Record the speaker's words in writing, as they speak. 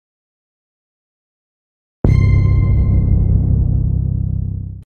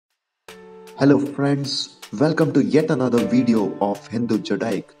Hello friends, welcome to yet another video of Hindu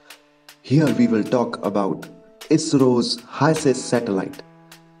Judaic. Here we will talk about ISRO's HySiS satellite,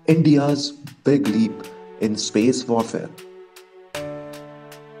 India's big leap in space warfare.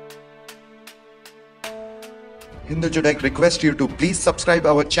 Hindu Judaic requests you to please subscribe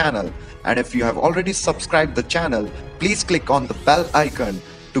our channel, and if you have already subscribed the channel, please click on the bell icon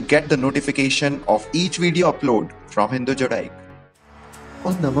to get the notification of each video upload from Hindu Judaic.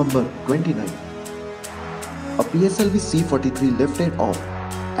 On November 29, a PSLV C-43 lifted off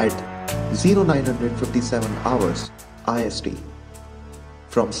at 0957 hours IST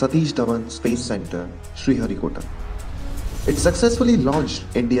from Satish Dhawan Space Center, Sriharikota. It successfully launched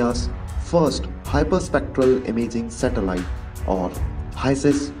India's first hyperspectral imaging satellite or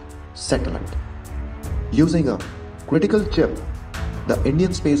HySiS satellite. Using a critical chip the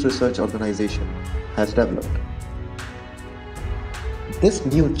Indian Space Research Organization has developed. This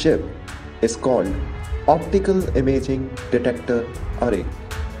new chip is called Optical Imaging Detector Array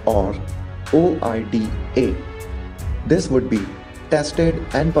or OIDA. This would be tested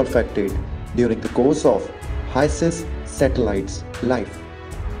and perfected during the course of HySiS satellite's life.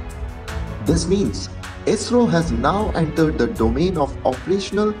 This means ISRO has now entered the domain of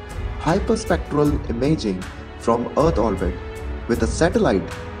operational hyperspectral imaging from Earth orbit with a satellite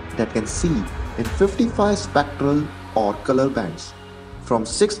that can see in 55 spectral or color bands from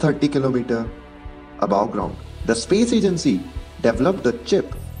 630 km above ground. The space agency developed the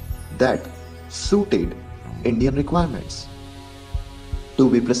chip that suited Indian requirements. To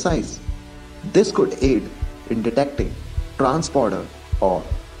be precise, this could aid in detecting transporter or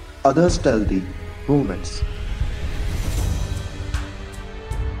other stealthy movements.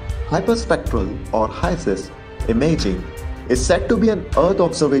 Hyperspectral or HySiS imaging is said to be an Earth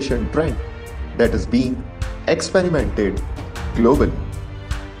observation trend that is being experimented globally.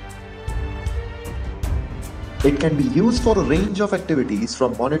 It can be used for a range of activities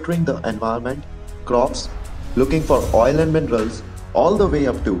from monitoring the environment, crops, looking for oil and minerals, all the way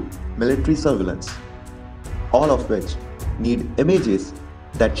up to military surveillance, all of which need images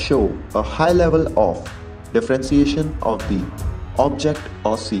that show a high level of differentiation of the object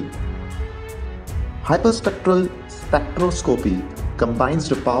or scene. Hyperspectral spectroscopy combines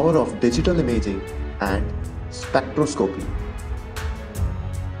the power of digital imaging and spectroscopy.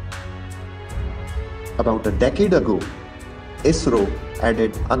 About a decade ago, ISRO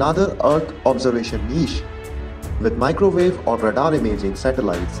added another Earth observation niche with microwave or radar imaging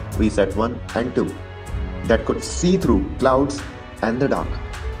satellites VSAT-1 and 2 that could see through clouds and the dark,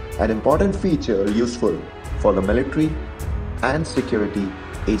 an important feature useful for the military and security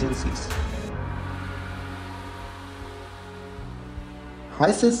agencies.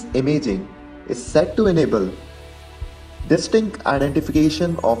 HySiS imaging is said to enable distinct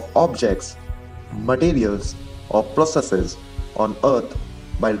identification of objects, materials or processes on Earth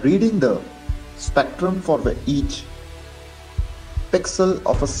by reading the spectrum for each pixel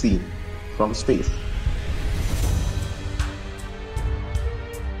of a scene from space.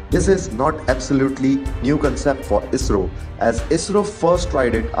 This is not absolutely new concept for ISRO, as ISRO first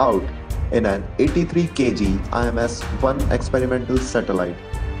tried it out in an 83 kg IMS-1 experimental satellite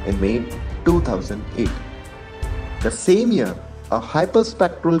in May 2008. The same year, a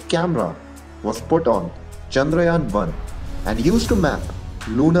hyperspectral camera was put on Chandrayaan-1 and used to map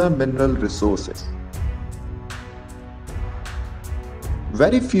lunar mineral resources.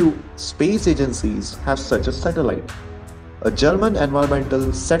 Very few space agencies have such a satellite. A German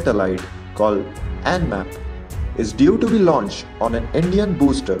environmental satellite called ANMAP is due to be launched on an Indian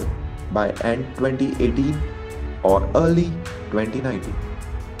booster by end 2018 or early 2019.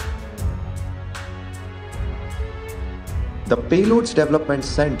 The Payloads Development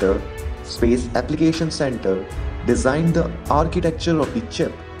Center, Space Application Center, designed the architecture of the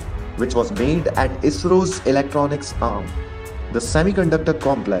chip, which was made at ISRO's electronics arm, the Semiconductor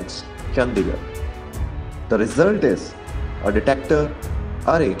Complex, Chandigarh. The result is a detector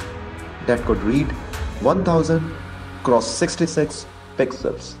array that could read 1000 cross 66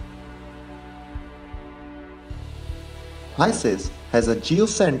 pixels. HySiS has a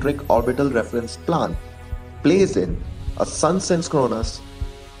geocentric orbital reference plan placed in a sun-synchronous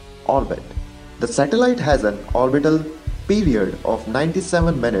orbit. The satellite has an orbital period of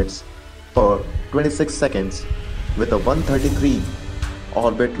 97 minutes per 26 seconds with a 133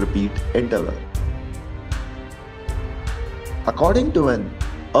 orbit repeat interval. According to an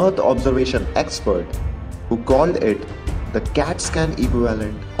Earth observation expert who called it the CAT scan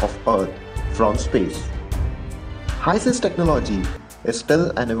equivalent of Earth from space, HySiS technology is still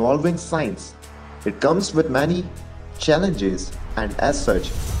an evolving science. It comes with many challenges and as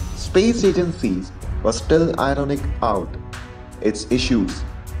such space agencies were still ironing out its issues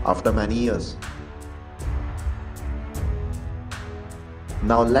after many years.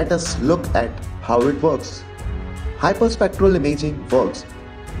 Now let us look at how it works. Hyperspectral imaging works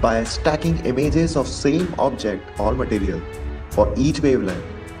by stacking images of same object or material for each wavelength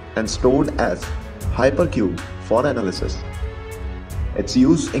and stored as hypercube for analysis. Its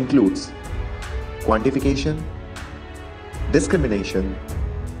use includes quantification, discrimination,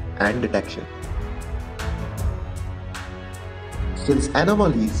 and detection. Since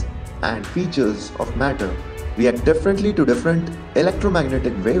anomalies and features of matter react differently to different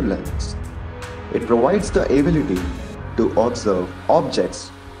electromagnetic wavelengths, it provides the ability to observe objects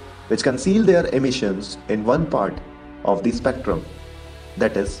which conceal their emissions in one part of the spectrum,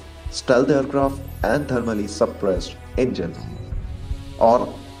 that is, stealth aircraft and thermally suppressed engines,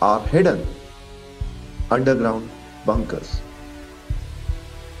 or are hidden underground bunkers.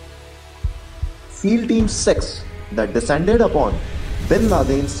 SEAL Team 6 that descended upon Bin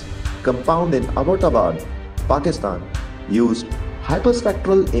Laden's compound in Abbottabad, Pakistan, used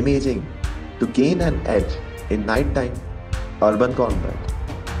hyperspectral imaging to gain an edge in nighttime urban combat.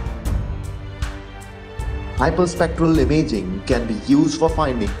 Hyperspectral imaging can be used for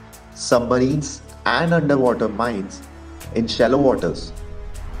finding submarines and underwater mines in shallow waters.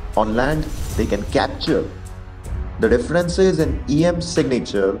 On land, they can capture the differences in EM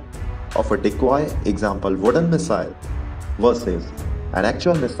signature of a decoy, example wooden missile, versus an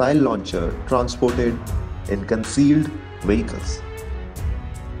actual missile launcher transported in concealed vehicles.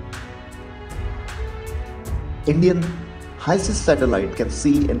 Indian HySiS satellite can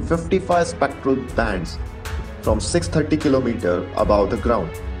see in 55 spectral bands from 630 km above the ground,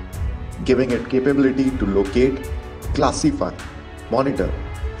 giving it capability to locate, classify, monitor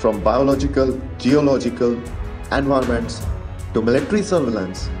from biological, geological environments to military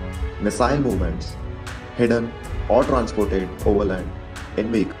surveillance, missile movements, hidden or transported overland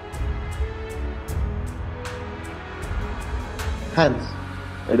in vehicles. Hence,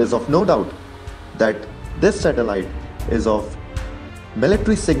 it is of no doubt that this satellite is of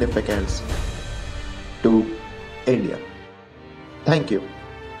military significance to India. Thank you.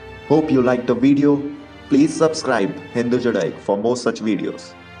 Hope you liked the video. Please subscribe Hindu Judaic for more such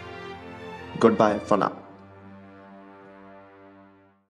videos. Goodbye for now.